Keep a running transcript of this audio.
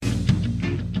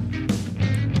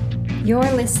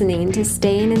You're listening to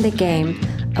Staying in the Game,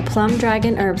 a Plum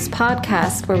Dragon Herbs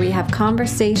podcast where we have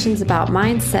conversations about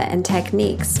mindset and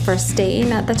techniques for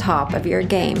staying at the top of your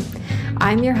game.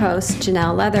 I'm your host,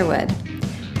 Janelle Leatherwood.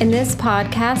 In this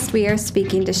podcast, we are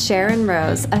speaking to Sharon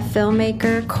Rose, a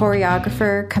filmmaker,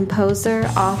 choreographer, composer,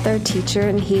 author, teacher,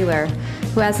 and healer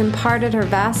who has imparted her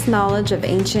vast knowledge of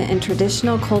ancient and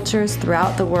traditional cultures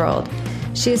throughout the world.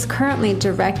 She is currently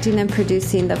directing and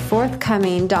producing the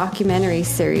forthcoming documentary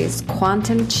series,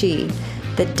 Quantum Qi,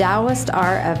 the Taoist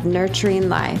Art of Nurturing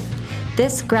Life.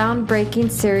 This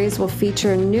groundbreaking series will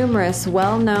feature numerous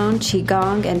well-known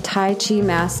Qigong and Tai Chi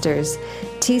masters,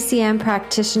 TCM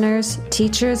practitioners,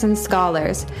 teachers, and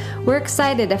scholars. We're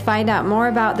excited to find out more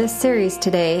about this series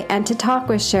today and to talk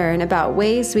with Sharon about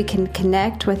ways we can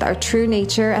connect with our true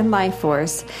nature and life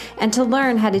force, and to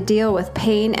learn how to deal with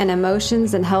pain and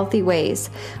emotions in healthy ways.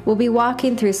 We'll be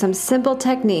walking through some simple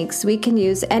techniques we can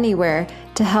use anywhere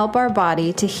to help our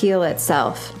body to heal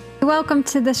itself. Welcome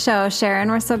to the show, Sharon.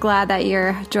 We're so glad that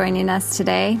you're joining us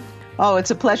today. Oh,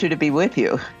 it's a pleasure to be with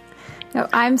you.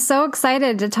 I'm so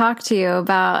excited to talk to you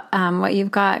about what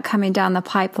you've got coming down the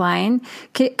pipeline.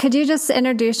 Could you just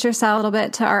introduce yourself a little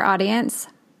bit to our audience?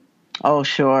 Oh,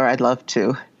 sure. I'd love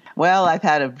to. Well, I've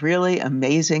had a really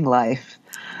amazing life.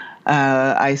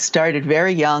 I started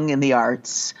very young in the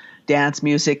arts, dance,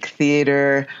 music,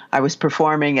 theater. I was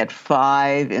performing at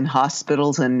 5 in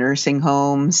hospitals and nursing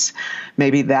homes.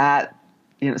 Maybe that,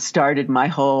 started my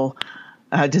whole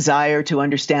desire to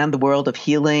understand the world of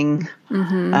healing,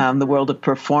 the world of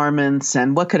performance,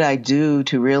 and what could I do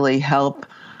to really help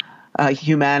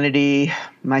humanity,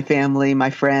 my family, my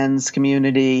friends,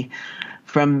 community.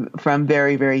 From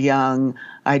very, very young,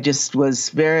 I just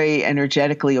was very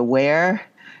energetically aware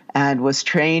and was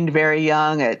trained very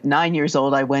young. At 9 years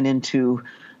old, I went into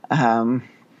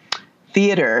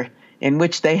theater, in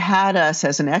which they had us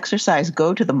as an exercise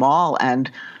go to the mall and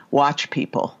watch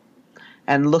people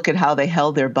and look at how they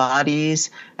held their bodies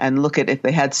and look at if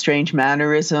they had strange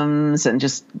mannerisms and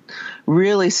just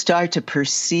really start to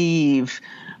perceive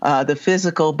the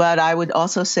physical, but I would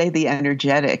also say the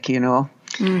energetic,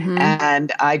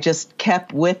 And I just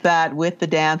kept with that, with the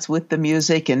dance, with the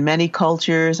music. In many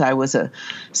cultures, I was a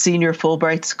senior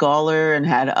Fulbright scholar and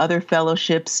had other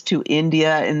fellowships to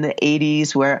India in the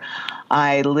 80s, where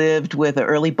I lived with an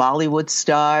early Bollywood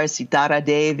star, Sitara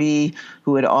Devi,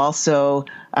 who had also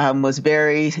was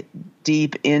very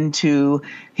deep into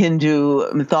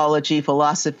Hindu mythology,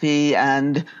 philosophy,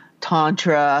 and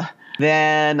Tantra.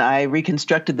 Then I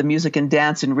reconstructed the music and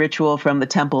dance and ritual from the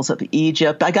temples of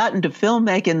Egypt. I got into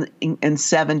filmmaking in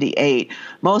 78,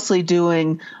 mostly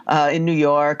doing in New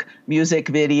York music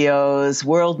videos,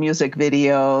 world music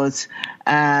videos.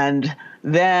 And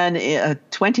then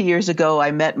 20 years ago,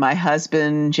 I met my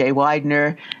husband, Jay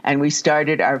Widener, and we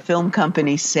started our film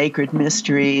company, Sacred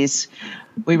Mysteries.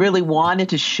 We really wanted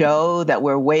to show that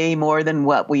we're way more than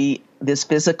this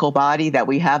physical body, that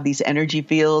we have these energy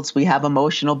fields, we have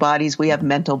emotional bodies, we have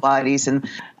mental bodies.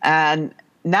 And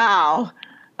now,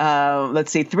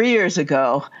 3 years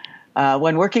ago,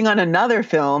 when working on another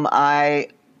film, I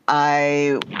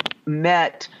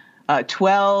met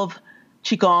 12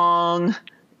 Qigong,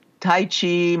 Tai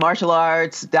Chi, martial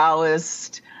arts,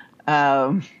 Taoist,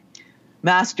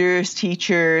 masters,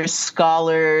 teachers,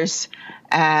 scholars,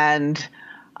 and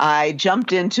I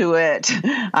jumped into it.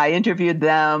 I interviewed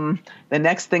them. The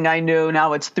next thing I knew,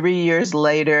 now it's 3 years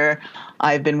later,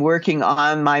 I've been working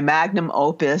on my magnum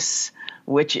opus,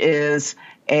 which is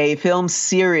a film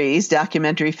series,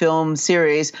 documentary film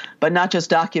series, but not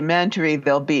just documentary.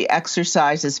 There'll be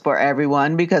exercises for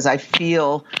everyone, because I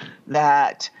feel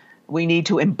that we need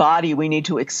to embody, we need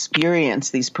to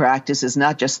experience these practices,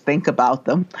 not just think about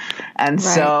them. And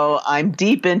so I'm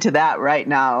deep into that right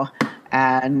now.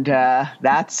 And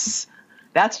that's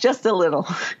just a little.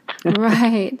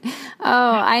 Right.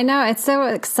 Oh, I know. It's so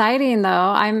exciting, though.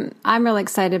 I'm really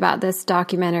excited about this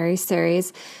documentary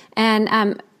series.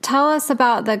 And tell us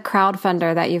about the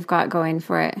crowdfunder that you've got going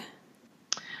for it.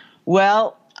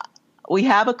 Well, we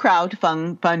have a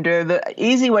crowdfunder. The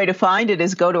easy way to find it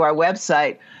is go to our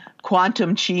website,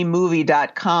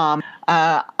 quantumqimovie.com.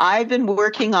 I've been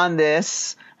working on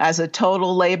this as a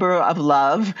total labor of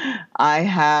love. I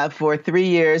have for 3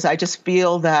 years. I just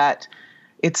feel that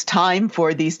it's time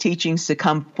for these teachings to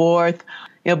come forth.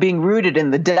 Being rooted in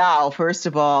the Tao, first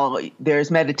of all, there's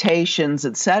meditations,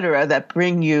 etc., that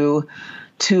bring you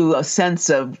to a sense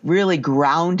of really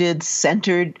grounded,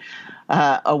 centered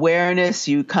awareness.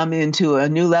 You come into a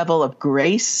new level of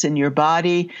grace in your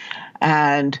body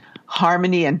and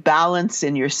harmony and balance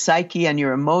in your psyche and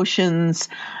your emotions.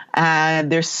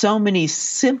 And there's so many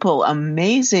simple,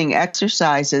 amazing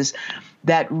exercises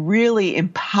that really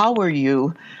empower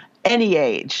you any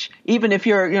age, even if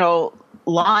you're,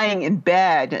 lying in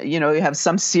bed, you have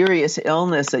some serious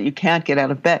illness that you can't get out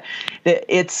of bed.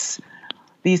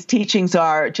 These teachings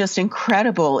are just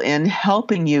incredible in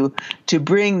helping you to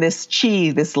bring this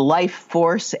chi, this life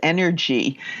force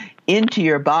energy into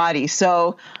your body.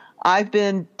 So I've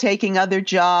been taking other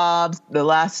jobs the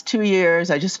last 2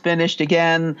 years. I just finished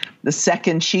again the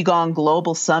second Qigong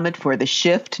Global Summit for the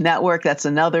Shift Network. That's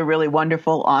another really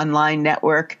wonderful online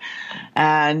network.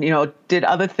 And, did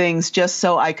other things just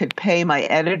so I could pay my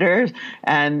editor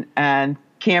and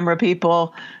camera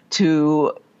people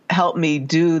to help me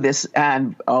do this,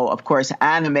 and of course,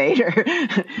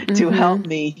 animator to help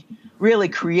me really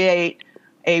create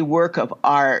a work of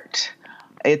art.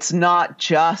 It's not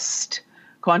just,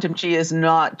 Quantum Chi is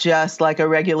not just like a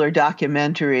regular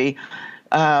documentary.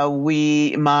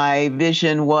 My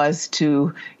vision was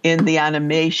to, in the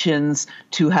animations,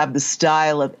 to have the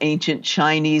style of ancient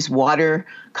Chinese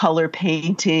watercolor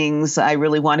paintings. I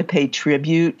really want to pay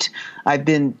tribute. I've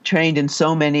been trained in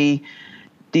so many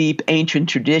deep ancient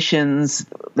traditions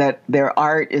that their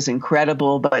art is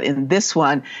incredible. But in this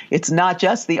one, it's not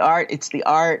just the art, it's the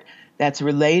art that's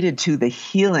related to the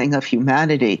healing of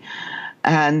humanity.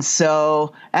 And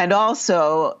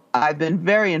also, I've been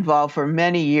very involved for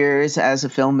many years as a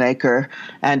filmmaker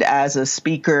and as a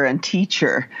speaker and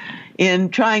teacher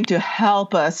in trying to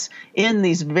help us in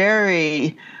these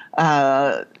very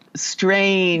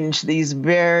strange, these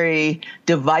very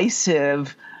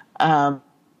divisive,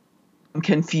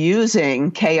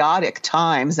 confusing, chaotic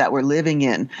times that we're living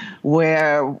in,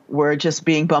 where we're just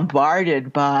being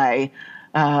bombarded by,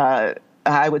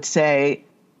 I would say,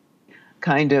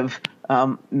 kind of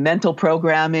mental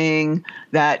programming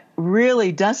that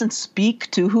really doesn't speak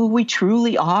to who we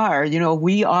truly are.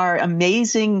 We are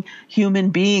amazing human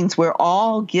beings. We're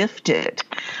all gifted.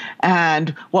 And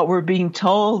what we're being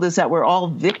told is that we're all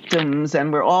victims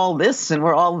and we're all this and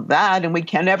we're all that and we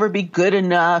can never be good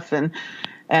enough.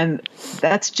 And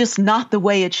that's just not the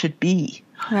way it should be.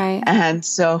 Right. And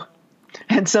so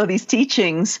these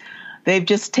teachings, they've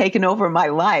just taken over my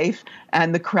life.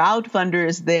 And the crowdfunder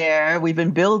is there. We've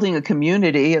been building a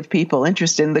community of people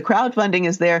interested. And the crowdfunding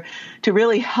is there to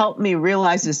really help me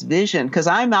realize this vision, because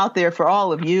I'm out there for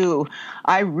all of you.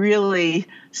 I really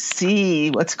see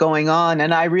what's going on,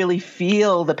 and I really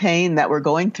feel the pain that we're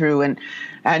going through.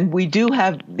 And we do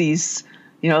have these,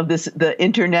 the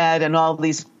internet and all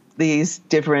these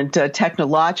different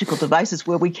technological devices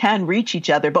where we can reach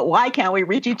each other. But why can't we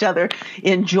reach each other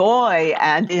in joy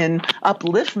and in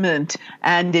upliftment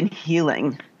and in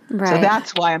healing? Right. So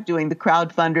that's why I'm doing the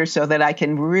crowdfunder, so that I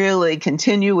can really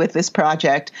continue with this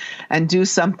project and do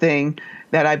something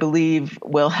that I believe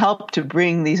will help to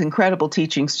bring these incredible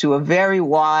teachings to a very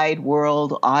wide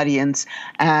world audience,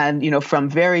 and, from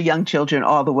very young children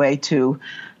all the way to,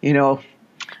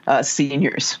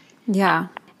 seniors. Yeah.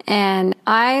 And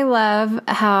I love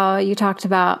how you talked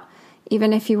about,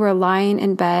 even if you were lying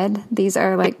in bed, these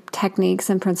are like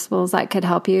techniques and principles that could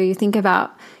help you. You think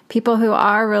about people who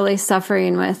are really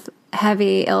suffering with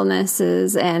heavy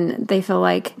illnesses and they feel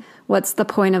like, what's the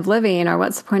point of living, or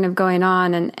what's the point of going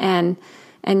on? And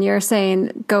you're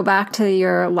saying, go back to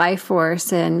your life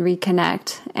force and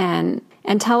reconnect, and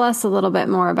tell us a little bit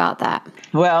more about that.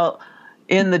 Well,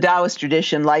 in the Taoist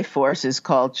tradition, life force is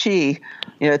called Qi.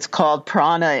 It's called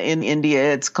prana in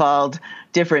India. It's called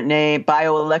different name,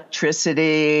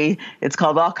 bioelectricity. It's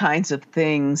called all kinds of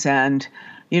things. And,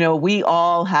 we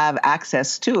all have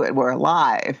access to it. We're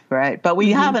alive, right? But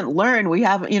we haven't learned. We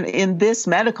haven't, in this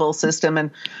medical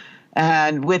system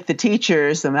and with the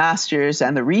teachers, the masters,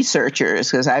 and the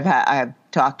researchers, because I have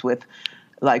talked with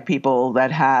like people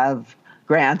that have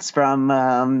grants from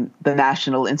the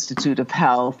National Institute of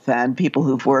Health, and people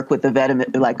who've worked with the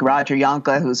like Roger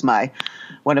Yonka, who's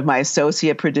one of my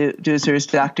associate producers.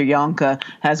 Dr. Yonka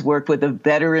has worked with the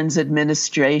Veterans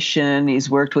Administration. He's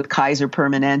worked with Kaiser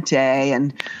Permanente.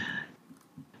 And,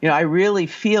 I really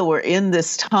feel we're in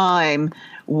this time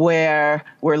where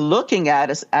we're looking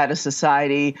at a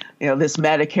society, this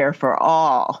Medicare for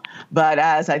all. But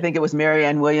as I think it was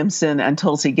Marianne Williamson and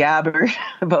Tulsi Gabbard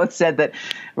both said, that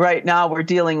right now we're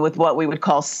dealing with what we would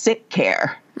call sick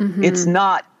care. Mm-hmm. It's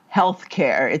not health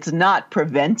care. It's not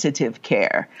preventative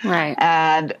care. Right.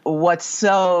 And what's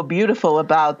so beautiful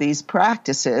about these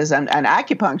practices and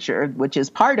acupuncture, which is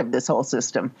part of this whole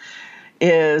system,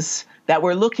 is that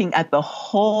we're looking at the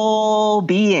whole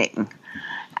being.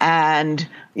 And,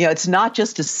 it's not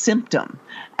just a symptom.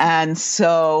 And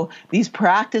so these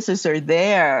practices are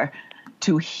there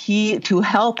to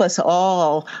help us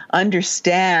all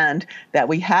understand that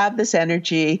we have this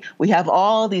energy. We have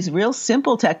all these real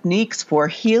simple techniques for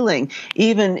healing,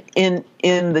 even in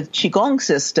the Qigong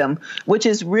system, which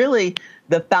is really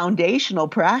the foundational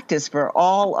practice for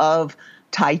all of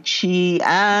Tai Chi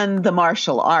and the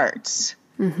martial arts.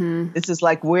 Mm-hmm. This is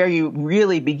like where you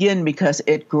really begin, because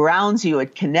it grounds you.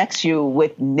 It connects you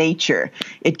with nature.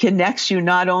 It connects you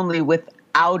not only with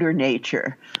outer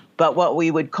nature, but what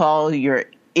we would call your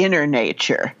inner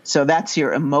nature. So that's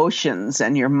your emotions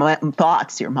and your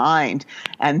thoughts, your mind.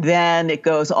 And then it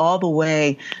goes all the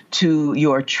way to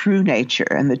your true nature.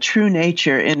 And the true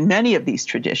nature in many of these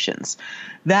traditions,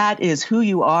 that is who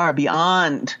you are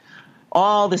beyond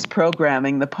all this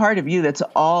programming, the part of you that's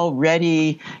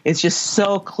already is just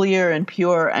so clear and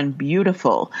pure and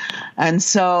beautiful. And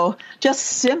so just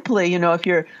simply, if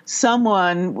you're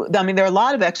someone, there are a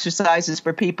lot of exercises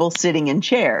for people sitting in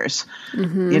chairs,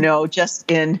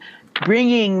 just in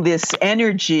bringing this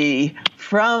energy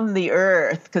from the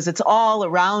earth, because it's all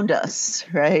around us,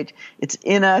 right? It's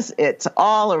in us, it's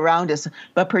all around us,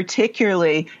 but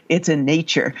particularly it's in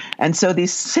nature. And so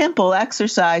these simple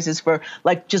exercises for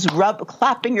like just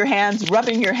clapping your hands,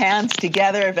 rubbing your hands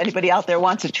together. If anybody out there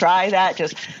wants to try that,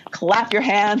 just clap your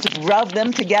hands, rub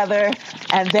them together,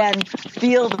 and then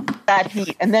feel that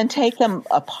heat, and then take them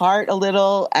apart a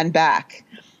little and back.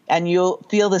 And you'll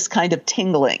feel this kind of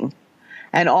tingling.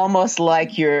 And almost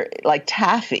like you're like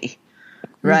taffy,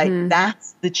 right? Mm-hmm.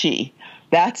 That's the chi.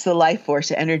 That's the life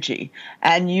force energy.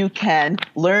 And you can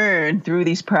learn through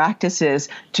these practices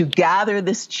to gather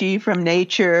this chi from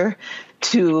nature,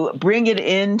 to bring it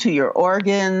into your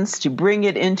organs, to bring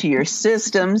it into your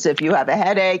systems. If you have a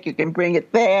headache, you can bring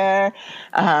it there.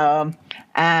 And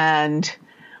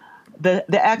the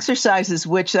exercises,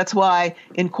 which that's why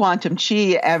in Quantum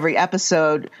Chi, every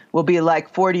episode will be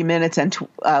like 40 minutes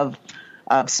of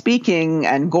speaking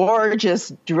and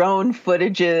gorgeous drone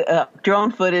footage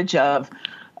of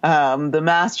the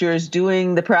masters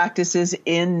doing the practices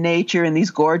in nature in these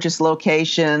gorgeous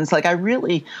locations. Like, I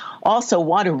really also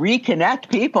want to reconnect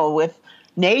people with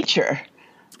nature,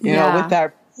 you know, with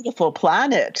our beautiful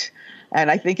planet.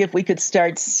 And I think if we could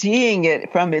start seeing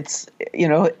it from its,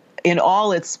 in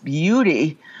all its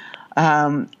beauty,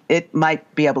 it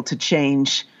might be able to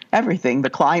change everything, the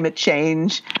climate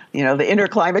change, the inner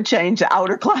climate change, the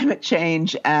outer climate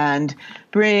change, and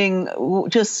bring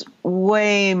just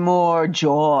way more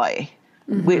joy.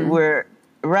 Mm-hmm. We're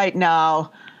right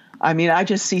now, I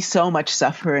just see so much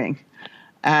suffering,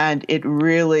 and it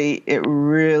really,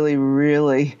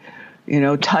 really,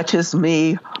 touches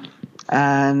me.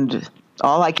 And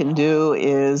all I can do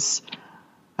is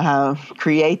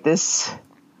create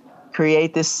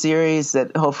this series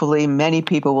that hopefully many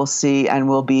people will see and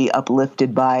will be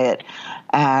uplifted by it.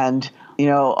 And,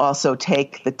 also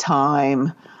take the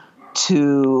time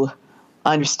to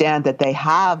understand that they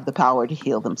have the power to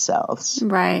heal themselves.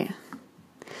 Right.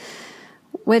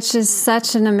 Which is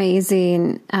such an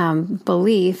amazing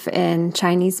belief in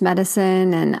Chinese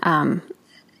medicine and,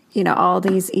 all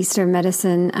these Eastern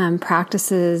medicine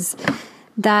practices,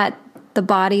 that the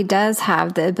body does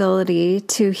have the ability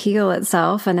to heal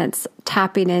itself, and it's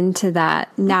tapping into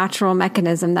that natural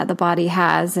mechanism that the body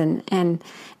has, and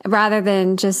rather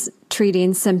than just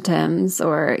treating symptoms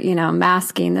or,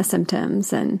 masking the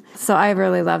symptoms. And so I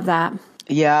really love that.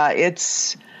 Yeah,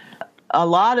 it's a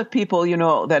lot of people,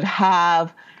 that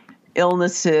have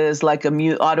illnesses like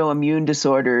autoimmune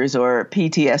disorders or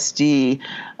PTSD,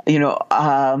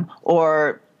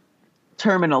 or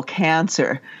terminal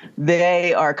cancer.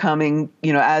 They are coming,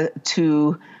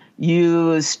 to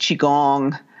use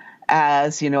Qigong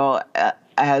as,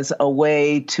 as a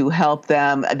way to help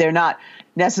them. They're not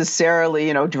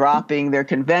necessarily, dropping their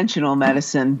conventional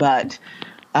medicine, but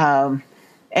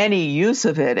any use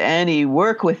of it, any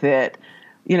work with it,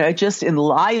 it just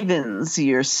enlivens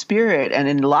your spirit and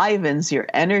enlivens your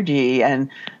energy and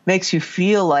makes you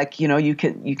feel like, you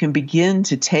can begin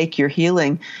to take your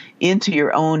healing into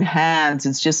your own hands.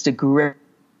 It's just a great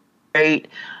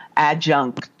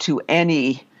adjunct to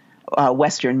any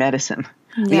Western medicine.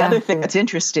 Yeah. The other thing that's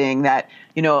interesting that,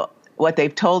 what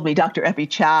they've told me, Dr. Effie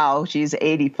Chow, she's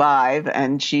 85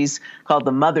 and she's called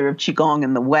the mother of Qigong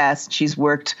in the West. She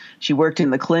worked in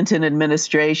the Clinton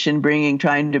administration,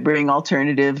 trying to bring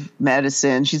alternative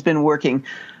medicine. She's been working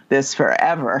this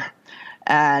forever.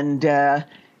 And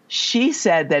she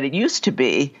said that it used to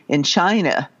be in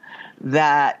China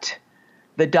that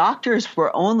the doctors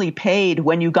were only paid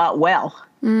when you got well.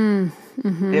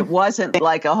 Mm-hmm. It wasn't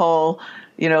like a whole,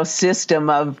 system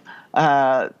of,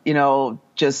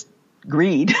 just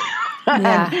greed.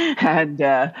 And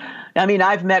I mean,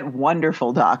 I've met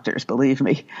wonderful doctors, believe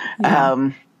me.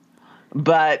 Yeah.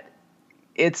 But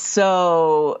it's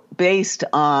so based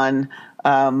on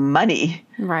money,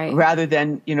 Right. rather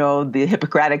than, the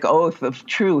Hippocratic oath of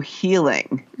true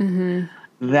healing.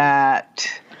 That,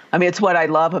 I mean, it's what I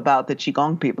love about the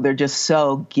Qigong people. They're just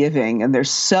so giving and they're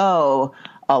so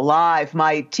alive.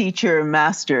 My teacher,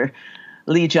 Master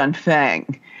Li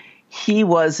Junfeng, he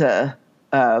was a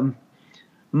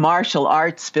martial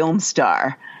arts film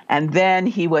star. And then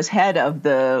he was head of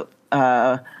the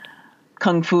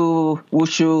Kung Fu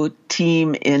Wushu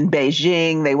team in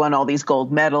Beijing. They won all these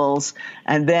gold medals.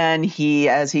 And then he,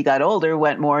 as he got older,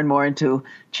 went more and more into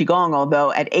Qigong,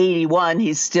 although at 81,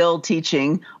 he's still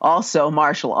teaching also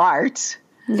martial arts.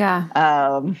 Yeah.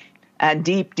 And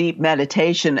deep, deep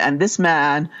meditation. And this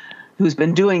man, who's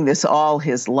been doing this all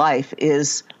his life,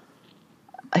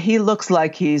 he looks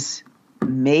like he's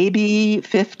maybe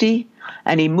 50,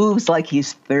 and he moves like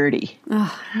he's 30.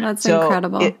 Oh, that's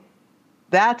incredible.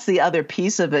 That's the other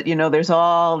piece of it. There's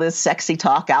all this sexy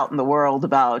talk out in the world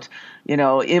about,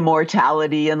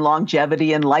 immortality and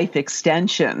longevity and life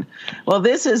extension. Well,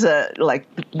 this is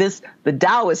the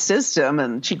Taoist system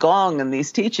and Qigong and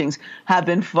these teachings have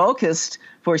been focused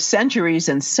for centuries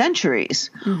and centuries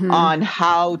on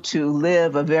how to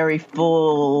live a very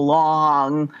full,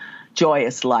 long,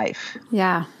 joyous life.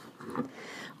 Yeah.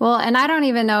 Well, and I don't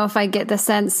even know if I get the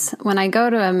sense when I go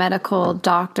to a medical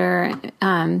doctor,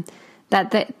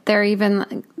 that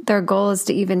their goal is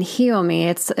to even heal me.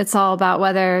 It's all about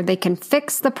whether they can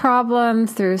fix the problem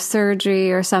through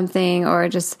surgery or something, or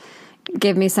just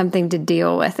give me something to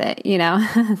deal with it,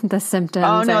 the symptoms.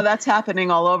 Oh, no, that's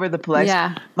happening all over the place.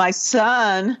 Yeah. My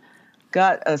son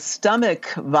got a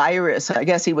stomach virus. I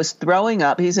guess he was throwing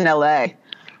up. He's in LA.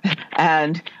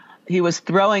 And he was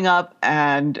throwing up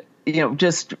and,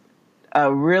 just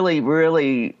a really,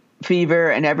 really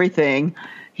fever and everything.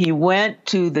 He went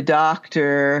to the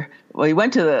doctor. Well, he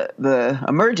went to the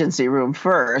emergency room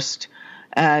first,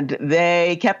 and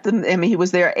they kept him. I mean, he was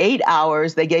there 8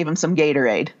 hours. They gave him some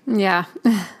Gatorade. Yeah.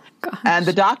 And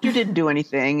the doctor didn't do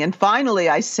anything. And finally,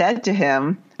 I said to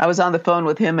him, I was on the phone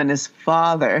with him and his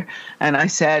father, and I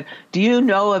said, "Do you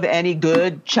know of any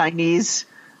good Chinese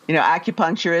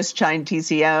acupuncturists, Chinese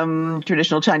TCM,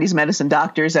 traditional Chinese medicine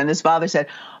doctors?" And his father said,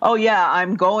 "Oh yeah, I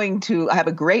have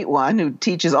a great one who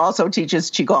also teaches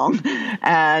Qigong,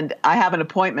 and I have an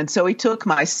appointment." So he took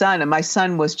my son, and my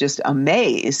son was just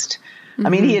amazed. I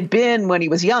mean, he had been when he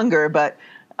was younger, but,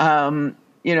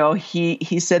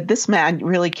 he said, "This man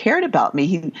really cared about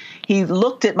me. He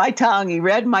looked at my tongue. He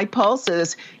read my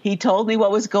pulses. He told me what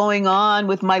was going on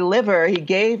with my liver. He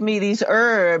gave me these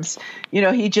herbs.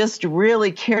 He just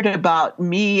really cared about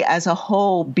me as a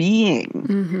whole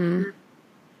being."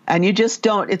 And you just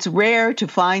don't, it's rare to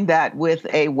find that with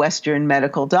a Western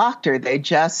medical doctor. They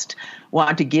just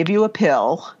want to give you a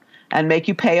pill and make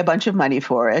you pay a bunch of money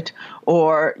for it,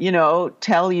 or,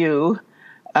 tell you,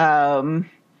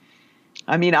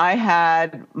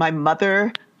 my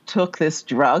mother took this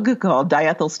drug called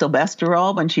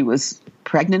diethylstilbestrol when she was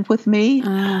pregnant with me.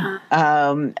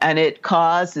 And it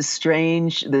caused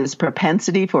this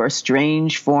propensity for a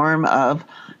strange form of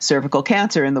cervical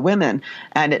cancer in the women.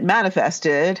 And it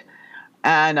manifested.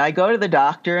 And I go to the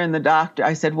doctor, and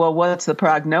I said, "Well, what's the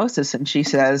prognosis?" And she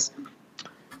says,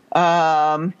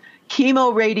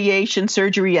 "Chemo, radiation,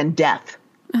 surgery, and death."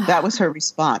 That was her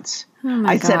response.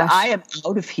 I said, "I am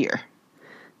out of here."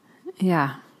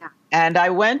 Yeah. And I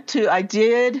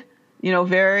did,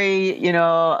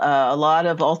 a lot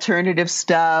of alternative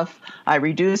stuff. I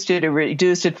reduced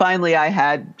it. Finally, I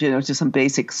had, just some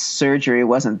basic surgery. It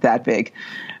wasn't that big,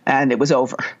 and it was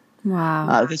over.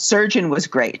 Wow. The surgeon was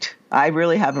great. I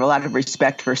really have a lot of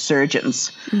respect for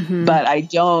surgeons, but I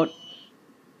don't,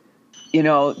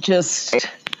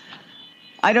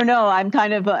 I don't know. I'm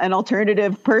kind of an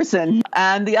alternative person.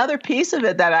 And the other piece of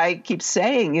it that I keep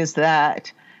saying is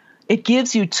that it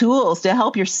gives you tools to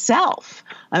help yourself.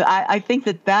 I think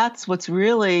that's what's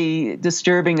really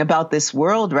disturbing about this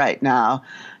world right now.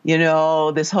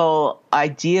 This whole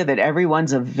idea that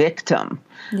everyone's a victim.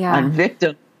 Yeah. And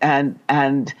victim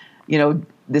and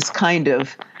this kind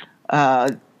of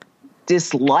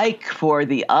dislike for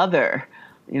the other.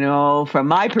 From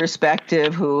my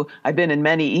perspective, who I've been in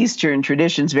many Eastern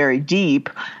traditions very deep,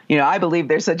 I believe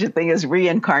there's such a thing as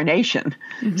reincarnation.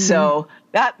 So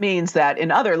that means that in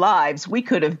other lives, we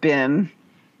could have been,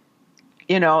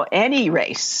 any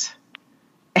race.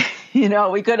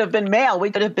 We could have been male, we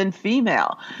could have been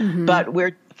female. But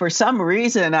for some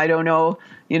reason, I don't know,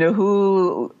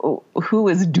 who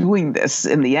is doing this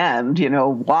in the end,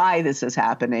 why this is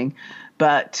happening.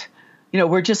 But,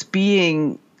 we're just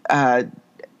being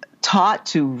taught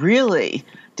to really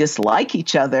dislike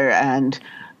each other and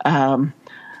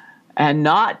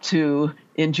not to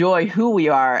enjoy who we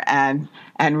are and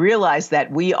realize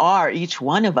that we are, each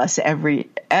one of us, every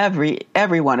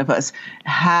one of us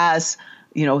has,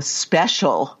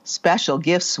 special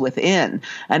gifts within.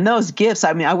 And those gifts,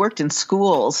 I worked in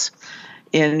schools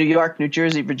in New York, New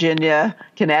Jersey, Virginia,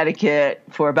 Connecticut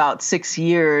for about 6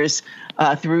 years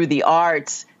through the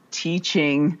arts,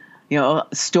 teaching,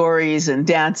 stories and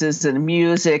dances and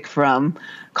music from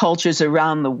cultures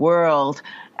around the world.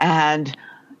 And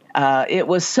it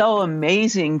was so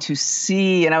amazing to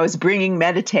see, and I was bringing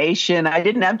meditation. I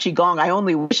didn't have Qigong. I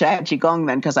only wish I had Qigong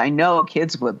then because I know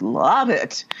kids would love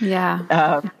it.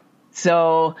 Yeah.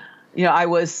 So, I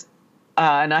was,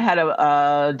 and I had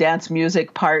a dance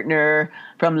music partner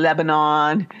from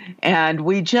Lebanon, and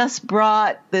we just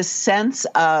brought this sense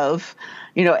of,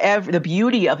 the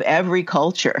beauty of every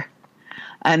culture.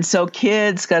 And so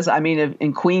kids, because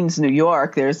in Queens, New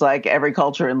York, there's like every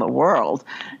culture in the world.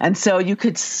 And so you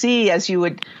could see as you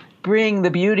would bring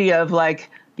the beauty of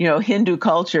Hindu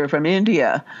culture from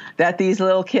India, that these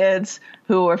little kids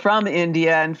who were from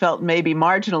India and felt maybe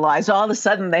marginalized, all of a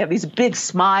sudden they have these big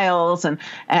smiles and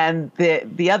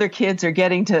the other kids are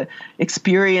getting to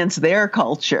experience their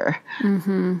culture.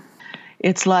 Mm-hmm.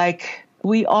 It's like,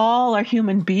 we all are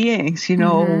human beings,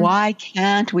 mm-hmm. Why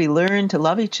can't we learn to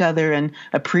love each other and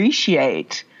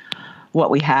appreciate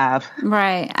what we have?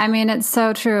 Right. It's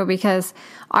so true because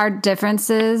our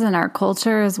differences and our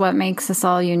culture is what makes us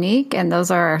all unique, and those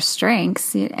are our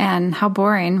strengths. And how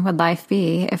boring would life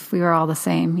be if we were all the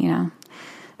same,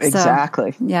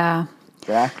 Exactly. So, yeah.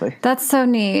 Exactly. That's so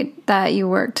neat that you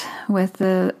worked with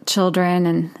the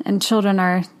children, and children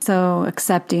are so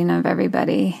accepting of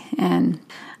everybody. And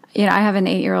I have an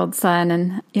 8-year-old son,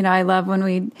 and, I love when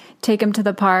we take him to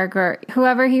the park, or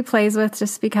whoever he plays with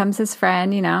just becomes his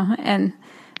friend, and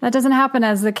that doesn't happen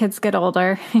as the kids get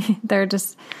older. They're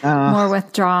just more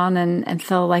withdrawn and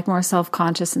feel like more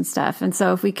self-conscious and stuff. And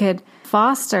so if we could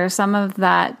foster some of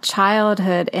that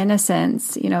childhood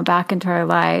innocence, back into our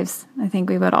lives, I think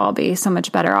we would all be so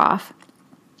much better off.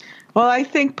 Well, I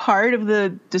think part of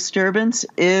the disturbance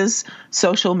is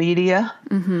social media.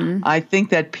 Mm-hmm. I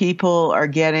think that people are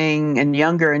getting, and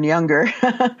younger,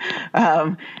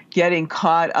 getting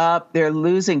caught up. They're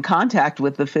losing contact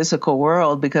with the physical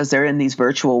world because they're in these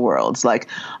virtual worlds. Like,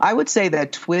 I would say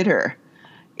that Twitter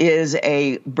is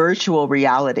a virtual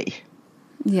reality.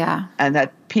 Yeah. And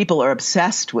that people are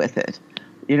obsessed with it.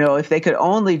 If they could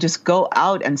only just go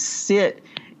out and sit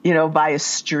by a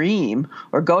stream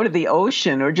or go to the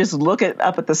ocean or just look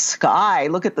up at the sky,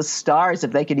 look at the stars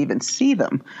if they could even see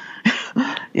them,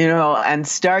 and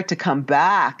start to come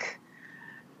back,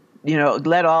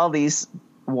 let all these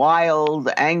wild,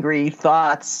 angry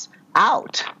thoughts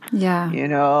out. Yeah.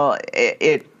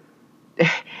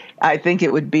 I think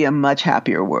it would be a much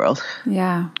happier world.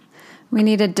 Yeah. We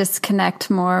need to disconnect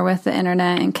more with the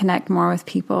internet and connect more with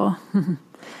people.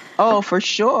 Oh, for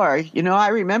sure. I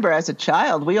remember as a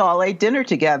child, we all ate dinner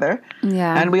together,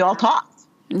 and we all talked.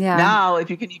 Yeah. Now, if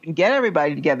you can even get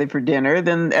everybody together for dinner,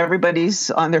 then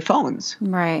everybody's on their phones.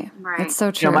 Right. It's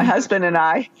so true. My husband and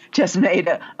I just made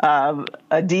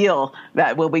a deal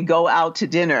that when we go out to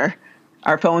dinner,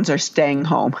 our phones are staying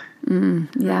home.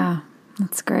 Yeah,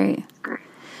 that's great.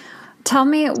 Tell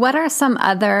me, what are some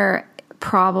other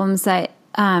problems that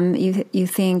you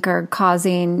think are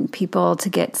causing people to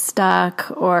get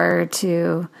stuck or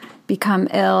to become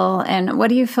ill? And what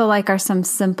do you feel like are some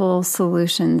simple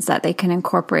solutions that they can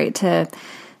incorporate to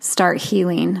start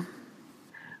healing?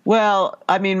 Well,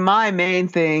 my main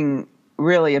thing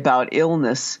really about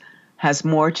illness has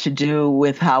more to do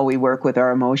with how we work with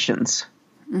our emotions.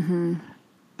 Mm-hmm.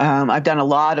 I've done a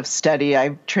lot of study.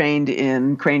 I've trained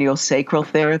in craniosacral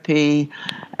therapy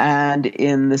and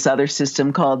in this other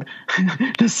system called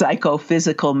the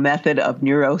psychophysical method of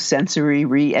neurosensory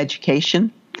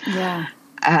re-education. Yeah.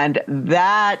 And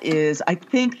that is, I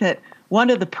think that one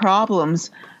of the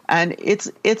problems, and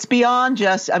it's beyond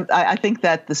just, I think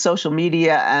that the social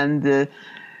media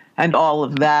and all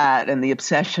of that and the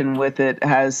obsession with it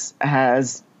has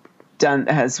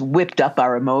whipped up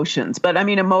our emotions. But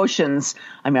emotions,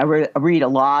 I read a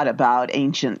lot about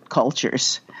ancient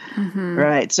cultures, mm-hmm.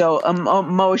 right? So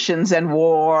emotions and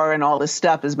war and all this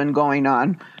stuff has been going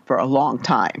on for a long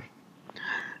time.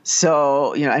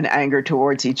 So, and anger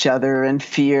towards each other and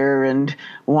fear and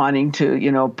wanting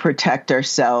to, protect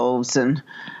ourselves. And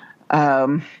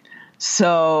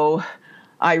so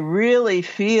I really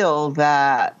feel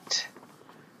that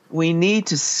we need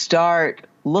to start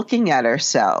looking at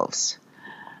ourselves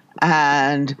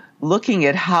and looking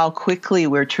at how quickly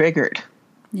we're triggered.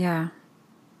 Yeah.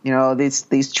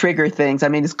 these trigger things. I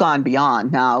mean, it's gone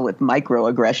beyond now with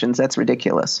microaggressions. That's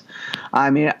ridiculous. I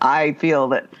mean, I feel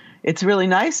that it's really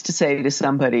nice to say to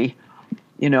somebody,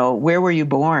 where were you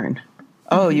born?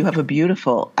 Oh, you have a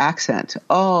beautiful accent.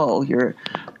 Oh, you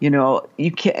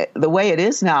can't, the way it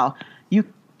is now,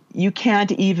 you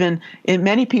can't even, in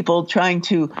many people trying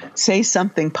to say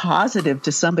something positive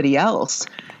to somebody else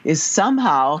is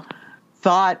somehow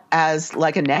thought as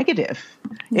like a negative.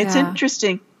 Yeah. It's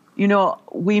interesting.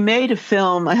 We made a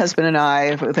film, my husband and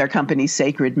I, with our company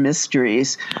Sacred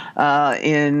Mysteries,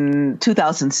 in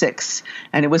 2006,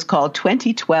 and it was called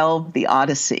 2012: The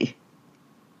Odyssey.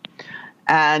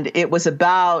 And it was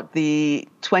about the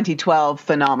 2012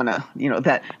 phenomena,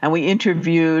 and we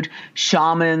interviewed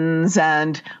shamans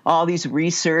and all these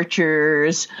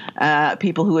researchers,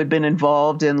 people who had been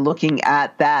involved in looking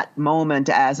at that moment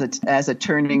as a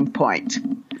turning point.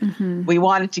 Mm-hmm. We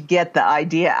wanted to get the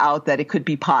idea out that it could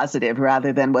be positive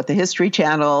rather than what the History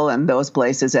Channel and those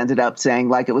places ended up saying,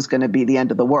 like it was going to be the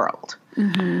end of the world.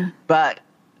 Mm-hmm. But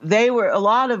they were, a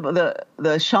lot of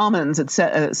the shamans,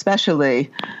 especially,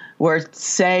 were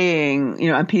saying,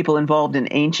 and people involved in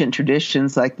ancient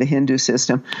traditions like the Hindu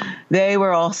system, they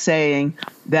were all saying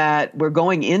that we're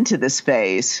going into this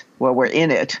phase, well, we're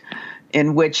in it,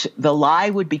 in which the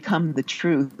lie would become the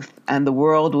truth and the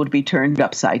world would be turned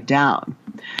upside down.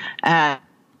 And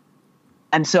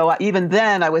so even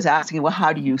then I was asking, well,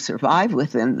 how do you survive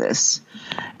within this?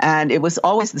 And it was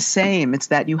always the same. It's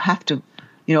that you have to,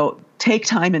 take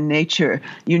time in nature.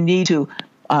 You need to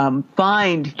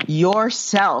find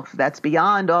yourself that's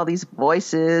beyond all these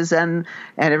voices and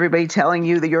everybody telling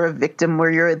you that you're a victim or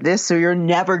you're this or you'll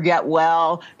never get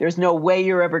well. There's no way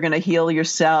you're ever going to heal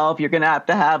yourself. You're going to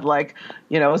have like,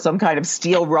 some kind of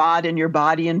steel rod in your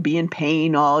body and be in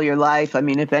pain all your life. I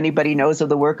mean, if anybody knows of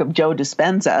the work of Joe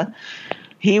Dispenza,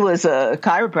 he was a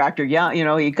chiropractor. Yeah,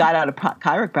 he got out of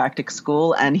chiropractic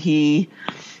school and he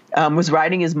was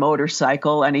riding his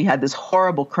motorcycle and he had this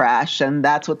horrible crash. And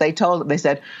that's what they told him. They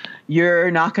said,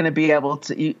 you're not going to be able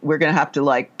to, we're going to have to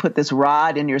like put this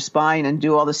rod in your spine and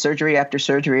do all the surgery after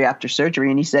surgery after surgery.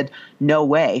 And he said, no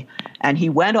way. And he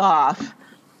went off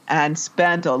and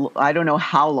spent, I don't know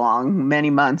how long, many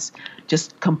months,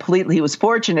 just completely, he was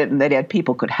fortunate and that he had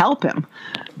people could help him.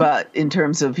 But in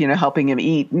terms of, helping him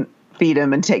eat, feed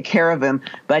him and take care of him,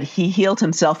 but he healed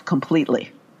himself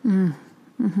completely.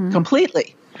 Mm-hmm.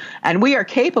 Completely. And we are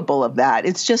capable of that.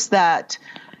 It's just that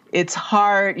it's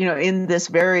hard, in this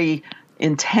very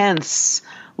intense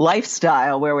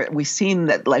lifestyle where we seem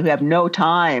that like we have no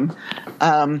time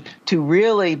to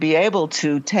really be able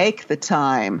to take the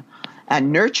time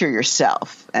and nurture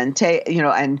yourself and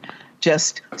and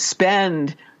just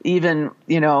spend even,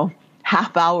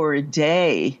 half hour a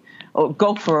day or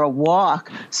go for a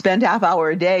walk, spend half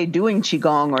hour a day doing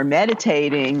Qigong or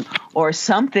meditating or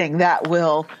something that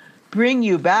will bring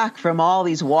you back from all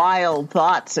these wild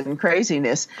thoughts and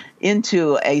craziness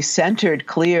into a centered,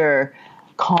 clear,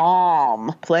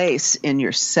 calm place in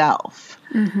yourself.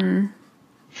 Mm-hmm.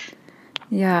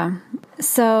 Yeah.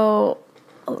 So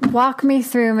walk me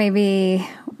through maybe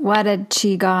what a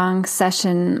Qigong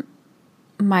session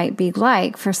might be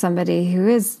like for somebody who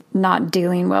is not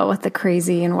dealing well with the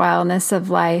crazy and wildness of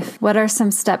life. What are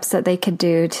some steps that they could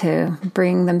do to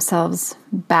bring themselves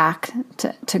back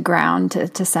to ground,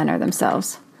 to center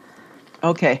themselves?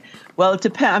 Okay. Well, it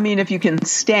depends. I mean, if you can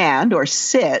stand or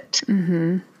sit,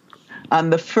 mm-hmm.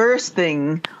 The first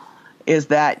thing is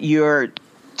that you're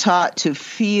taught to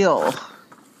feel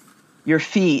your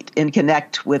feet and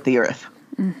connect with the earth.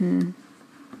 Mm-hmm.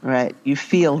 Right? You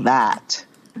feel that.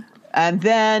 And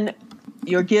then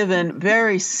you're given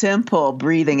very simple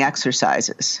breathing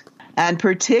exercises. And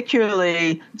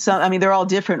particularly, they're all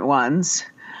different ones.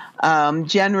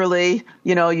 Generally,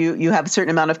 you have a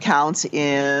certain amount of counts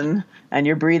in, and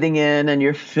you're breathing in, and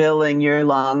you're filling your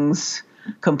lungs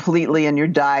completely in your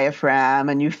diaphragm.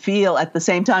 And you feel, at the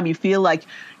same time, you feel like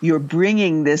you're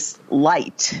bringing this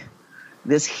light,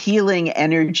 this healing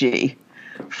energy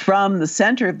from the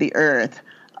center of the earth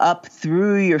up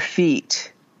through your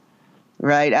feet.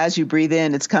 Right? As you breathe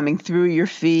in, it's coming through your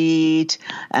feet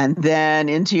and then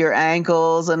into your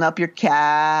ankles and up your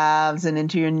calves and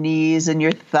into your knees and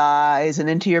your thighs and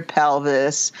into your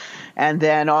pelvis and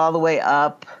then all the way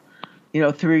up,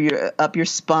 through up your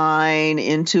spine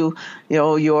into,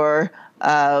 your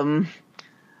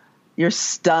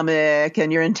stomach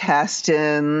and your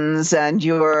intestines and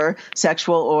your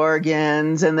sexual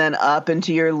organs and then up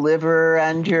into your liver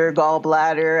and your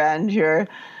gallbladder and your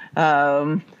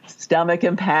stomach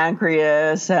and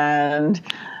pancreas and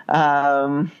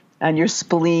your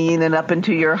spleen and up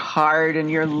into your heart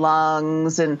and your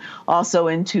lungs and also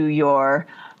into your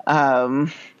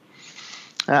um,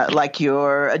 like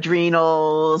your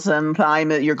adrenals and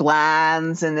thymus, your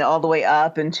glands, and all the way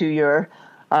up into your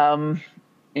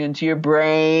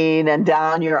brain and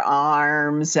down your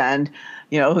arms. And,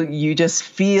 you just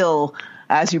feel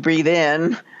as you breathe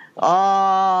in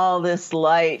all this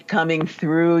light coming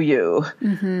through you,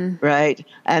 right?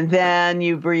 And then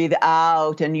you breathe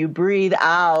out, and you breathe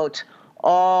out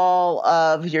all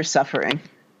of your suffering.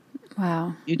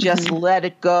 Wow. You just let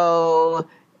it go.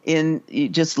 You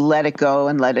just let it go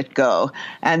and let it go.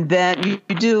 And then you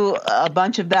do a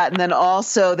bunch of that. And then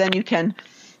also, then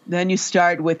you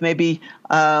start with maybe,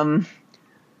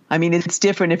 it's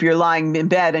different if you're lying in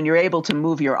bed and you're able to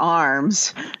move your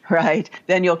arms, right?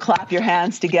 Then you'll clap your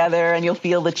hands together and you'll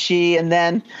feel the chi. And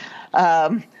then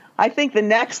I think the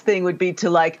next thing would be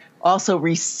to also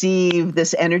receive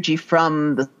this energy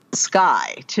from the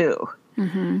sky too.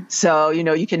 So,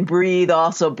 you can breathe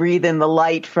in the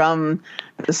light from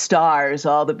the stars,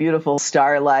 all the beautiful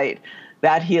starlight,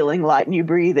 that healing light, and you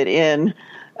breathe it in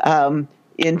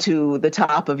into the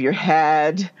top of your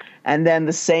head. And then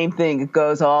the same thing, it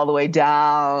goes all the way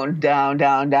down, down,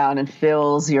 down, down, and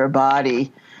fills your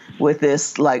body with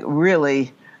this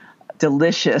really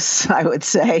delicious, I would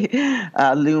say,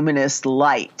 luminous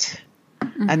light.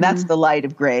 And that's the light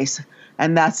of grace.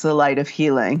 And that's the light of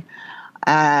healing.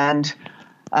 And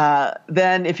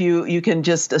then if you can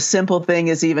just, a simple thing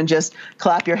is even just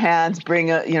clap your hands,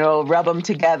 rub them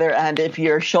together. And if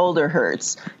your shoulder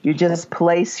hurts, you just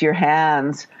place your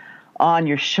hands on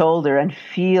your shoulder and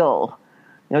feel,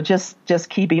 just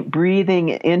keep breathing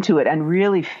into it and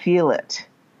really feel it.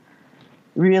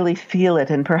 Really feel it,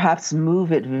 and perhaps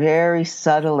move it very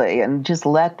subtly and just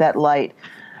let that light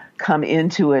come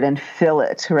into it and fill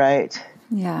it, right?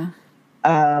 Yeah.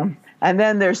 And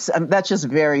then that's just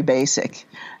very basic.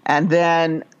 And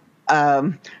then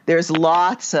there's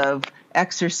lots of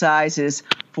exercises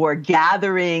for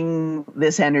gathering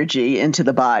this energy into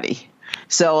the body.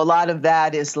 So a lot of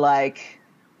that is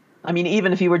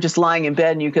even if you were just lying in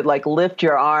bed and you could lift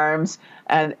your arms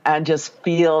and just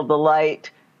feel the light,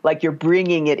 like you're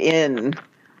bringing it in,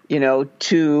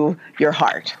 to your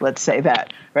heart. Let's say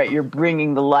that, right? You're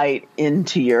bringing the light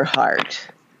into your heart.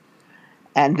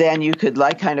 And then you could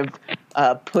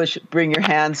bring your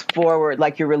hands forward,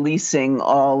 like you're releasing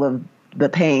all of the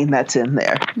pain that's in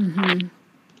there.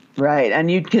 Right. And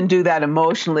you can do that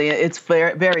emotionally. It's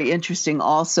very, very interesting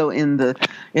also in the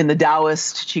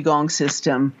Taoist Qigong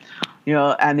system,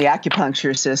 and the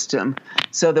acupuncture system.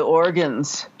 So the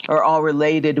organs are all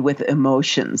related with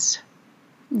emotions.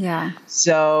 Yeah.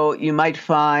 So you might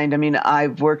find,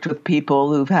 I've worked with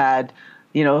people who've had,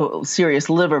 serious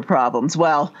liver problems.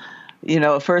 Well,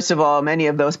 first of all, many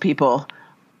of those people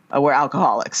were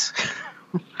alcoholics.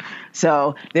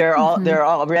 So they're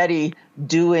already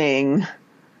doing,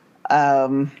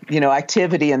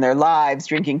 activity in their lives,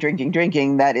 drinking,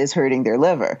 that is hurting their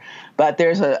liver. But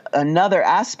there's another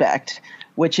aspect,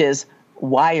 which is,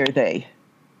 why are they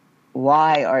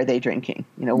drinking?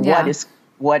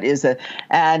 What is it?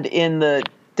 And in the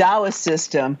Taoist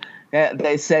system,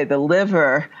 they say the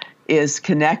liver is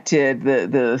connected,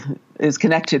 is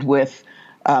connected with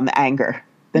anger,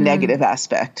 the negative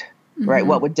aspect, right?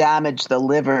 What would damage the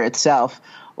liver itself,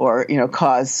 or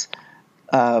cause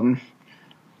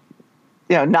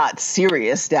not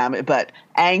serious damage, but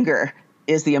anger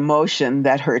is the emotion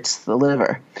that hurts the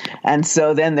liver. And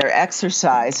so then their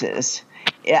exercises,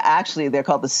 actually they're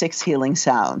called the 6 healing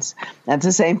sounds. And it's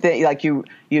the same thing, like you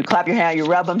clap your hand, you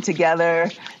rub them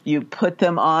together, you put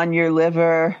them on your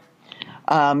liver,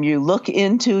 you look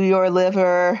into your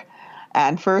liver,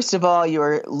 and first of all,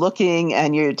 you're looking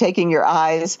and you're taking your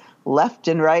eyes left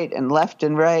and right and left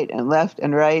and right and left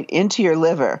and right into your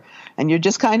liver. And you're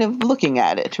just kind of looking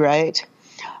at it, right?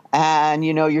 And,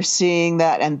 you're seeing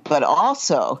that. But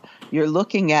also you're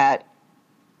looking at,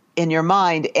 in your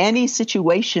mind, any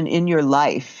situation in your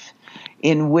life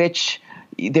in which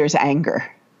there's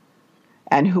anger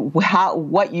and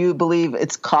what you believe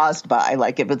it's caused by.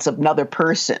 Like if it's another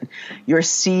person, you're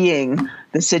seeing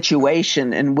the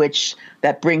situation in which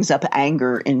that brings up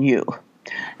anger in you.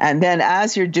 And then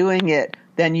as you're doing it,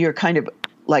 then you're kind of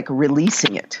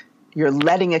releasing it. You're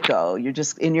letting it go. You're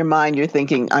just in your mind, you're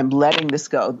thinking, I'm letting this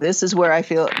go. This is where I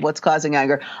feel what's causing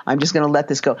anger. I'm just going to let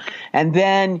this go. And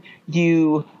then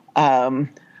you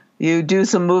do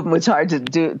some movement. It's hard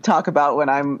to talk about when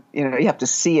I'm, you have to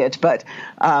see it, but,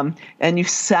 and you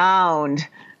sound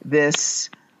this,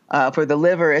 for the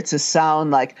liver, it's a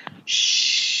sound like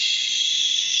shh.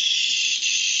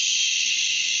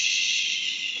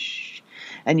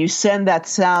 And you send that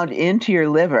sound into your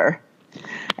liver.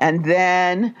 And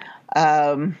then,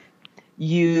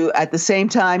 you, at the same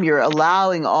time, you're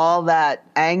allowing all that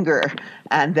anger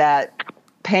and that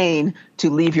pain to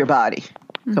leave your body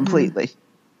completely.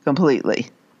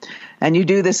 And you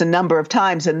do this a number of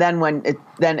times, and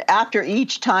then after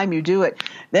each time you do it,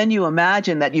 then you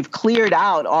imagine that you've cleared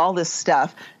out all this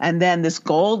stuff, and then this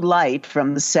gold light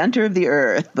from the center of the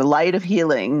earth, the light of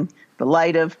healing, the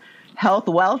light of health,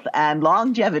 wealth, and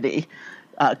longevity,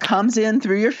 comes in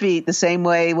through your feet the same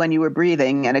way when you were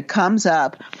breathing, and it comes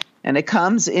up, and it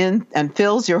comes in and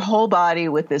fills your whole body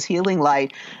with this healing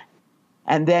light,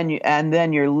 and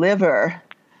then your liver,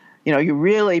 you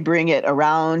really bring it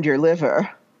around your liver,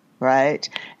 right?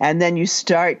 And then you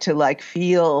start to like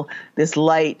feel this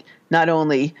light not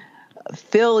only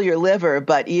fill your liver,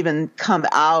 but even come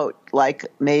out like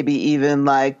maybe even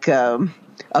like a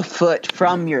foot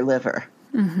from your liver,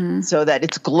 so that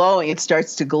it's glowing. It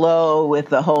starts to glow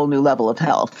with a whole new level of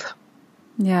health.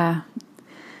 Yeah.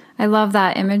 I love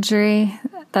that imagery.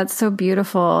 That's so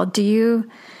beautiful.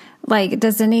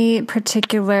 Does any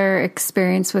particular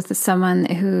experience with someone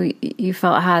who you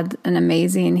felt had an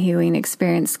amazing healing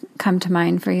experience come to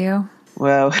mind for you?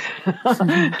 Well,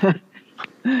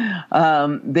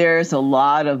 there's a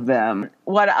lot of them.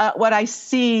 What I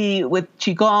see with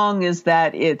Qigong is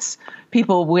that it's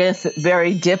people with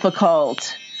very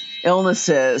difficult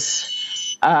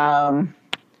illnesses.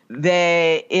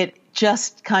 It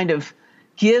just kind of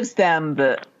gives them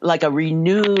a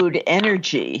renewed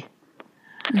energy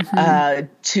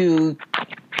to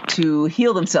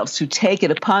heal themselves, to take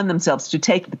it upon themselves, to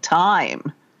take the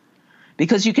time,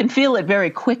 because you can feel it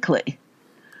very quickly.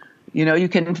 You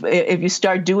can, if you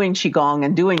start doing Qigong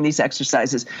and doing these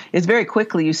exercises, it's very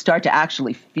quickly you start to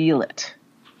actually feel it.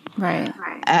 Right.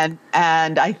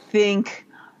 And I think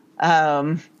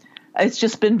it's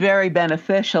just been very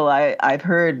beneficial. I've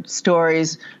heard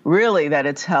stories really that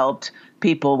it's helped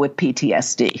people with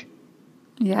PTSD.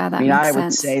 Yeah, that makes sense. I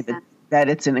would say that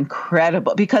it's an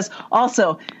incredible, because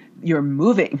also you're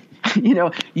moving,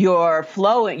 you're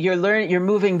flowing, you're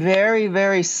moving very,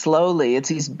 very slowly. It's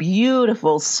these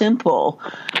beautiful, simple,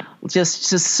 just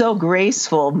so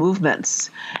graceful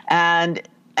movements. And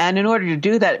in order to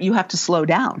do that, you have to slow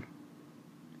down.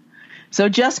 So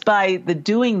just by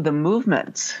doing the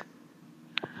movements,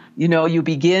 you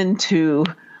begin to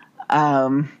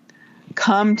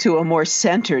come to a more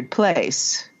centered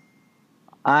place.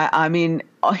 I mean,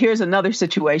 here's another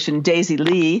situation. Daisy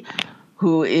Lee,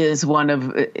 who is one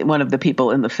of the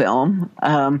people in the film,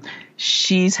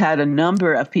 she's had a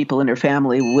number of people in her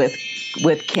family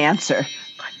with cancer.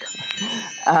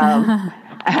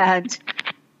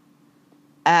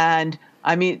 And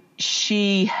I mean,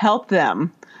 she helped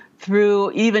them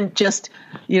through even just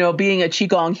being a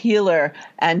Qigong healer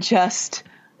and just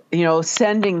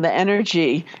sending the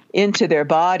energy into their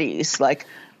bodies, like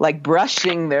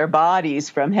brushing their bodies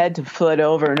from head to foot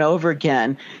over and over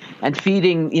again, and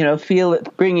feeding, feel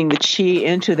it, bringing the qi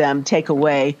into them, take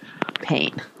away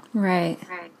pain. Right.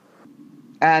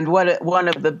 And one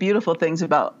of the beautiful things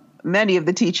about many of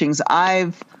the teachings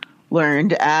I've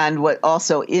learned, and what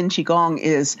also in Qigong,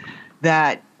 is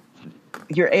that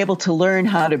you're able to learn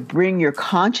how to bring your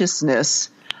consciousness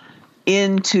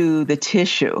into the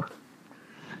tissue,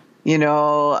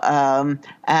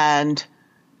 and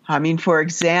I mean, for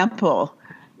example,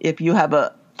 if you have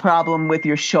a problem with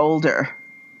your shoulder,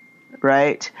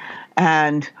 right?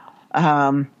 And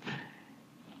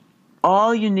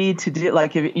all you need to do,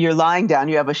 like if you're lying down,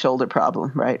 you have a shoulder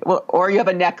problem, right? Well, or you have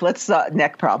a neck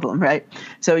problem, right?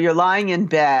 So you're lying in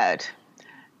bed,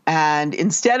 and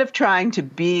instead of trying to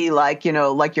be like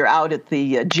you're out at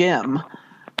the gym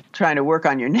trying to work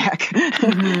on your neck,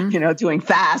 doing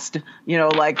fast,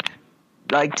 like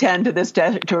 10 to this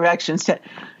direction.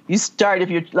 You start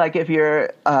you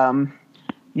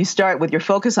start with your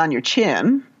focus on your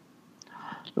chin,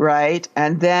 right?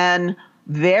 And then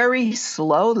very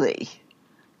slowly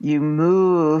you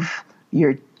move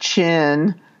your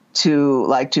chin to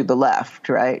the left,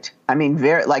 right? I mean,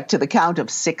 to the count of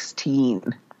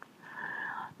 16,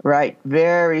 right?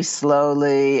 Very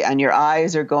slowly. And your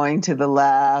eyes are going to the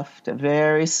left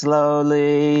very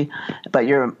slowly, but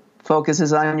your focus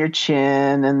is on your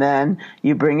chin, and then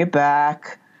you bring it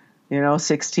back,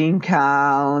 16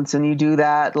 counts, and you do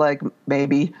that like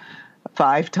maybe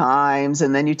 5 times,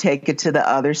 and then you take it to the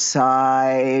other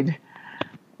side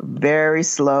very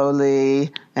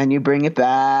slowly, and you bring it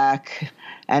back,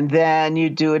 and then you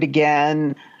do it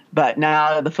again, but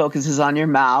now the focus is on your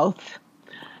mouth,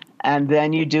 and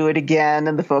then you do it again,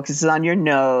 and the focus is on your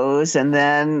nose, and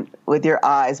then with your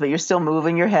eyes, but you're still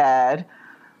moving your head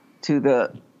to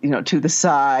the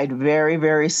side very,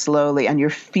 very slowly, and you're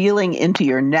feeling into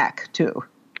your neck too.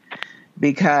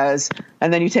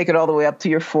 and then you take it all the way up to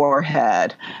your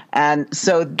forehead. And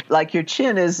so like your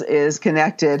chin is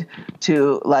connected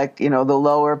to like, the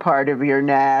lower part of your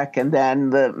neck, and then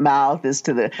the mouth is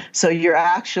so you're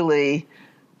actually,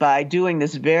 by doing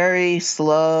this very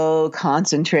slow,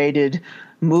 concentrated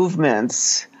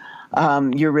movements,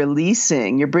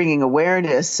 you're bringing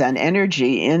awareness and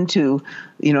energy into,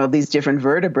 these different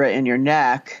vertebrae in your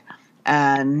neck,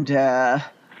 and,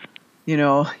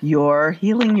 you're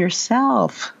healing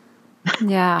yourself.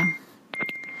 Yeah.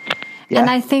 And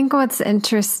I think what's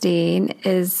interesting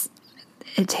is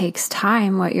it takes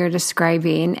time, what you're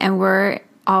describing, and we're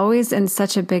always in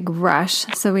such a big rush.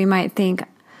 So we might think,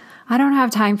 I don't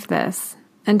have time for this,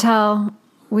 until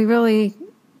we really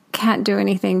can't do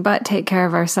anything but take care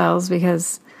of ourselves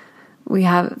because we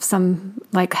have some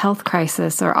like health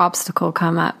crisis or obstacle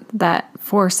come up that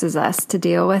forces us to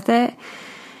deal with it.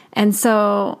 And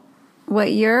so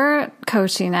what you're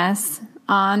coaching us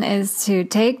on is to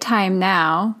take time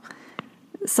now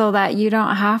so that you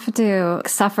don't have to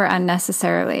suffer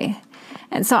unnecessarily.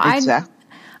 And so exactly.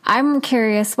 I'm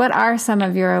curious, what are some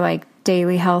of your like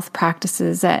daily health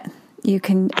practices that you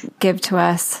can give to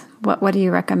us? What do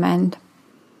you recommend?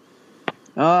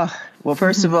 Oh, well,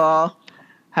 first of all,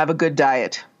 have a good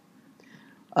diet.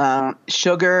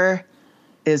 Sugar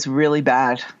is really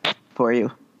bad for you.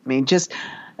 I mean, just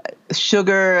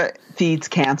sugar feeds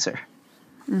cancer.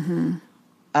 Mm-hmm.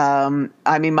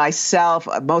 I mean, myself,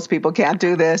 most people can't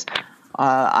do this.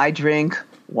 I drink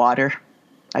water.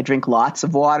 I drink lots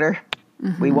of water.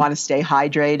 Mm-hmm. We want to stay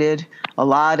hydrated. A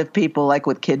lot of people, like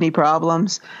with kidney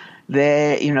problems,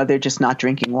 they're just not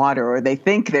drinking water, or they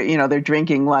think that, they're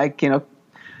drinking like,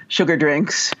 sugar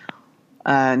drinks,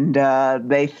 and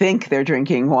they think they're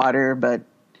drinking water, but,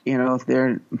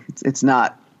 it's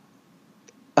not.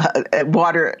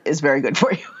 Water is very good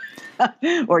for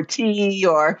you, or tea,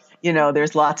 or,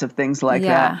 there's lots of things like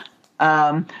that.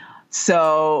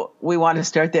 So we want to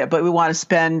start there, but we want to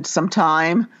spend some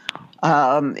time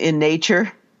in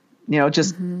nature,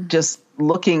 just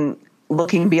looking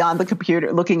beyond the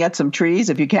computer, looking at some trees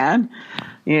if you can,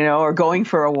 or going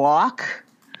for a walk.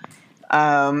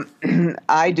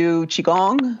 I do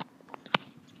Qigong.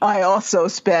 I also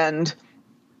spend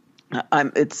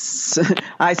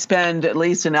I spend at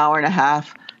least an hour and a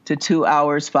half to 2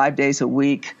 hours, 5 days a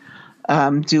week,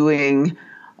 doing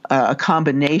a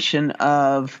combination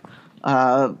of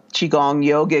Qigong,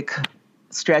 yogic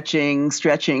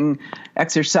stretching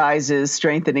exercises,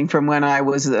 strengthening from when I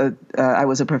was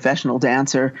a professional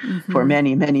dancer for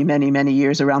many, many, many, many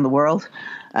years around the world.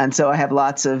 And so I have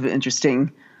lots of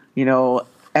interesting,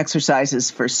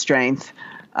 exercises for strength,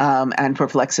 and for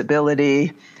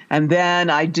flexibility. And then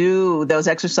I do those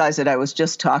exercises that I was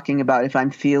just talking about. If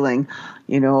I'm feeling,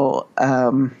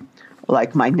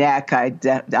 like my neck, I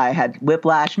had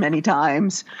whiplash many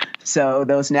times. So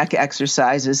those neck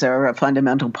exercises are a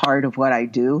fundamental part of what I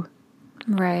do.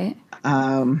 Right.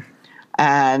 And,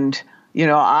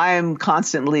 I'm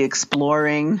constantly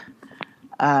exploring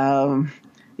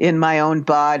in my own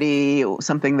body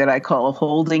something that I call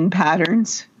holding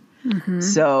patterns. Mm-hmm.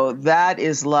 So that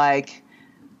is like,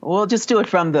 we'll just do it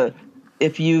from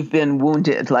if you've been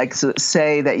wounded, like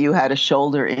say that you had a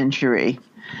shoulder injury.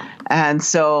 And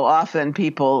so often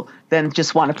people then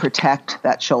just want to protect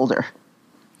that shoulder.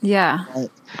 Yeah. Right?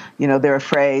 They're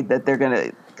afraid that they're going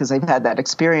to, because they've had that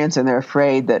experience, and they're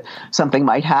afraid that something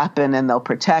might happen and they'll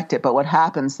protect it. But what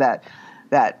happens that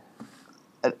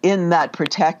in that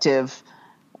protective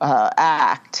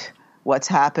act, what's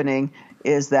happening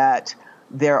is that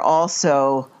they're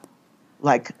also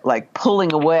like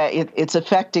pulling away. It's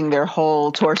affecting their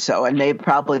whole torso, and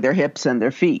probably their hips and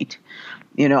their feet,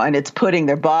 and it's putting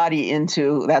their body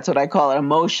into, that's what I call an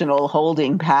emotional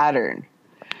holding pattern,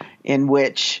 in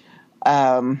which,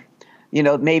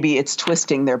 maybe it's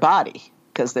twisting their body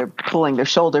because they're pulling their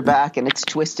shoulder back and it's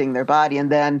twisting their body. And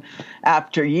then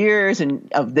after years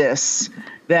of this,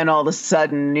 then all of a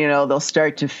sudden, they'll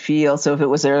start to feel, so if it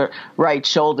was their right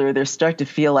shoulder, they'll start to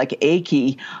feel like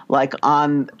achy, like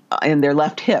in their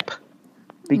left hip,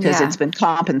 because it's been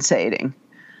compensating.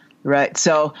 Right.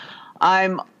 So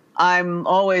I'm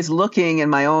always looking in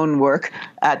my own work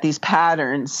at these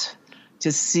patterns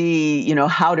to see,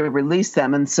 how to release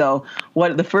them. And so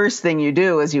the first thing you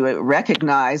do is you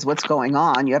recognize what's going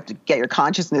on. You have to get your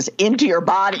consciousness into your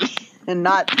body and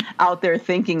not out there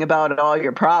thinking about all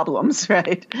your problems,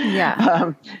 right?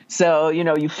 Yeah. So,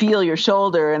 you feel your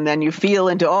shoulder, and then you feel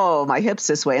into, oh, my hip's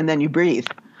this way. And then you breathe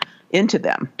into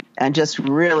them and just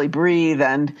really breathe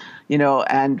and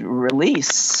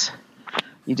release.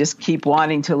 You just keep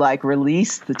wanting to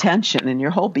release the tension in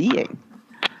your whole being.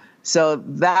 So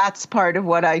that's part of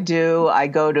what I do.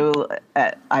 I'm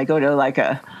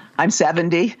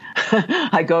 70.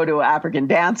 I go to an African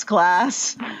dance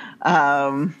class.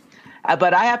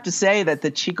 But I have to say that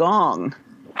the Qigong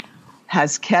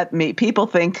has kept me, people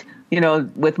think,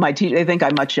 with my teacher, they think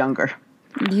I'm much younger.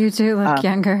 You do look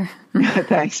younger.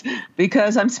 Thanks.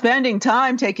 Because I'm spending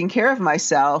time taking care of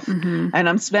myself, and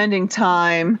I'm spending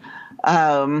time,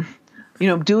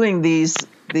 doing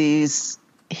these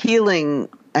healing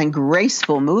and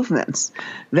graceful movements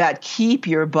that keep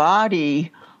your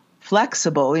body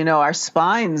flexible. Our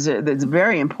spines, that's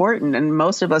very important. And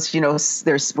most of us,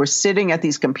 we're sitting at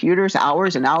these computers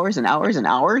hours and hours and hours and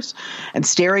hours and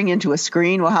staring into a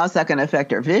screen. Well, how's that going to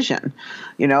affect our vision?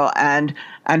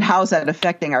 And how's that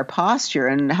affecting our posture?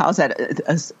 And how's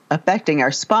that affecting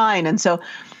our spine? And so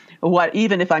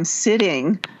even if I'm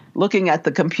sitting looking at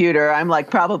the computer, I'm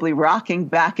like probably rocking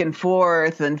back and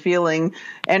forth and feeling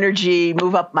energy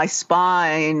move up my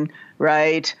spine,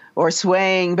 right? Or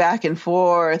swaying back and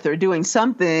forth or doing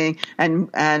something and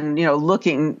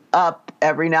looking up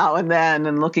every now and then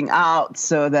and looking out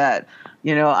so that,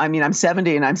 I'm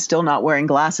 70 and I'm still not wearing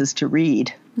glasses to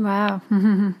read. Wow.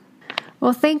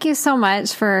 Well, thank you so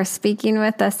much for speaking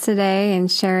with us today and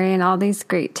sharing all these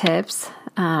great tips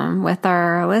with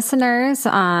our listeners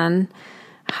on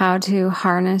how to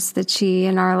harness the qi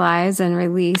in our lives and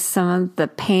release some of the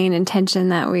pain and tension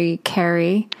that we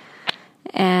carry.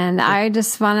 And I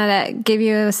just wanted to give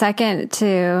you a second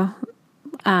to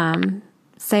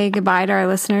say goodbye to our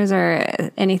listeners or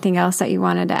anything else that you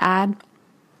wanted to add.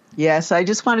 Yes, I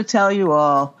just want to tell you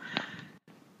all,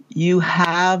 you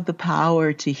have the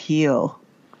power to heal.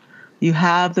 You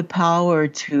have the power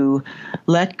to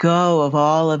let go of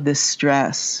all of this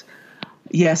stress.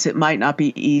 Yes, it might not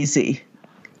be easy.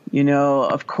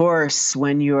 Of course,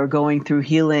 when you're going through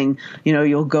healing,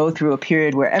 you'll go through a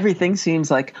period where everything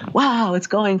seems like, wow, it's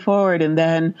going forward. And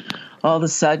then all of a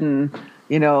sudden,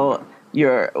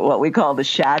 you're what we call the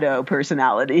shadow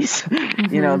personalities,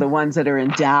 the ones that are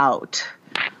in doubt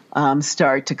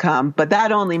start to come. But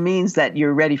that only means that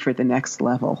you're ready for the next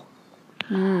level.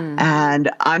 And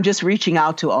I'm just reaching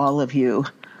out to all of you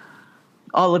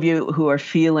who are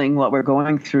feeling what we're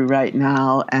going through right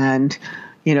now. And,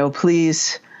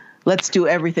 please, let's do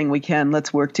everything we can.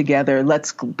 Let's work together.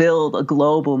 Let's build a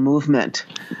global movement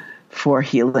for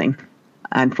healing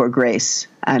and for grace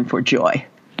and for joy.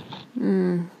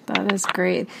 That is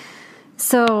great.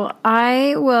 So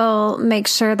I will make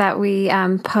sure that we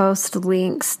post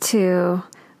links to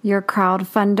your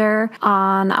crowdfunder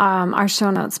on our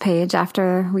show notes page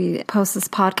after we post this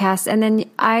podcast. And then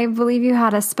I believe you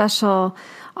had a special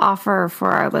offer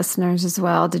for our listeners as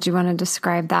well. Did you want to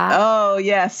describe that? Oh,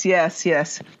 yes.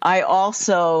 I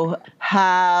also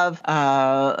have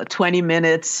 20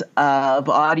 minutes of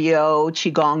audio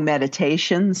Qigong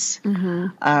meditations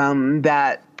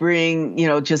that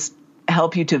bring, just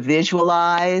help you to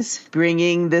visualize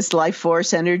bringing this life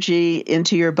force energy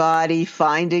into your body,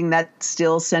 finding that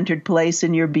still centered place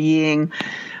in your being,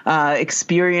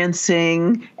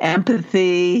 experiencing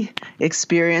empathy,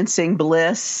 experiencing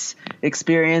bliss,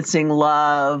 experiencing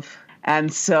love.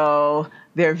 And so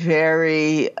they're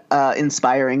very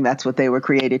inspiring. That's what they were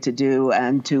created to do,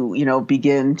 and to,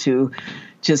 begin to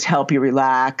just help you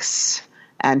relax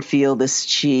and feel this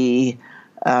qi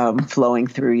flowing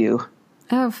through you.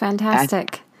 Oh,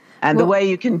 fantastic. And the way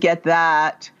you can get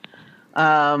that.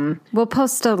 We'll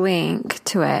post a link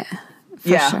to it.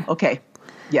 Sure. Okay.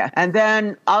 Yeah. And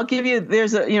then I'll give you,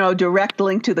 there's a, direct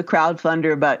link to the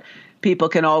crowdfunder, but people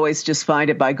can always just find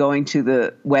it by going to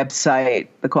the website,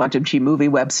 the Quantum Qi Movie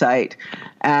website.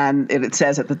 And it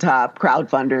says at the top,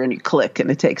 crowdfunder, and you click and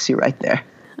it takes you right there.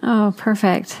 Oh,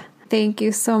 perfect. Thank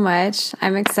you so much.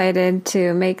 I'm excited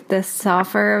to make this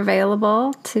offer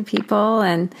available to people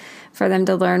and for them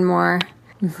to learn more.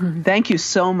 Thank you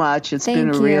so much. It's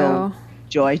been a real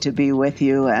joy to be with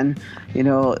you. And,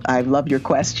 I love your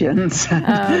questions.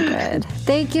 Oh, good.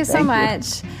 Thank you so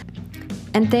much.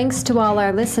 And thanks to all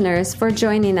our listeners for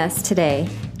joining us today.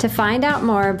 To find out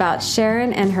more about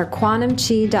Sharon and her Quantum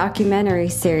Qi documentary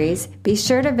series, be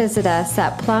sure to visit us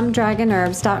at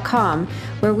plumdragonherbs.com,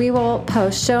 where we will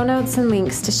post show notes and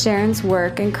links to Sharon's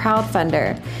work and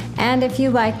crowdfunder. And if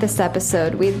you like this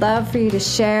episode, we'd love for you to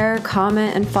share,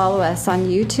 comment, and follow us on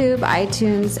YouTube,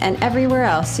 iTunes, and everywhere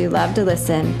else you love to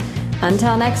listen.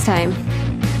 Until next time.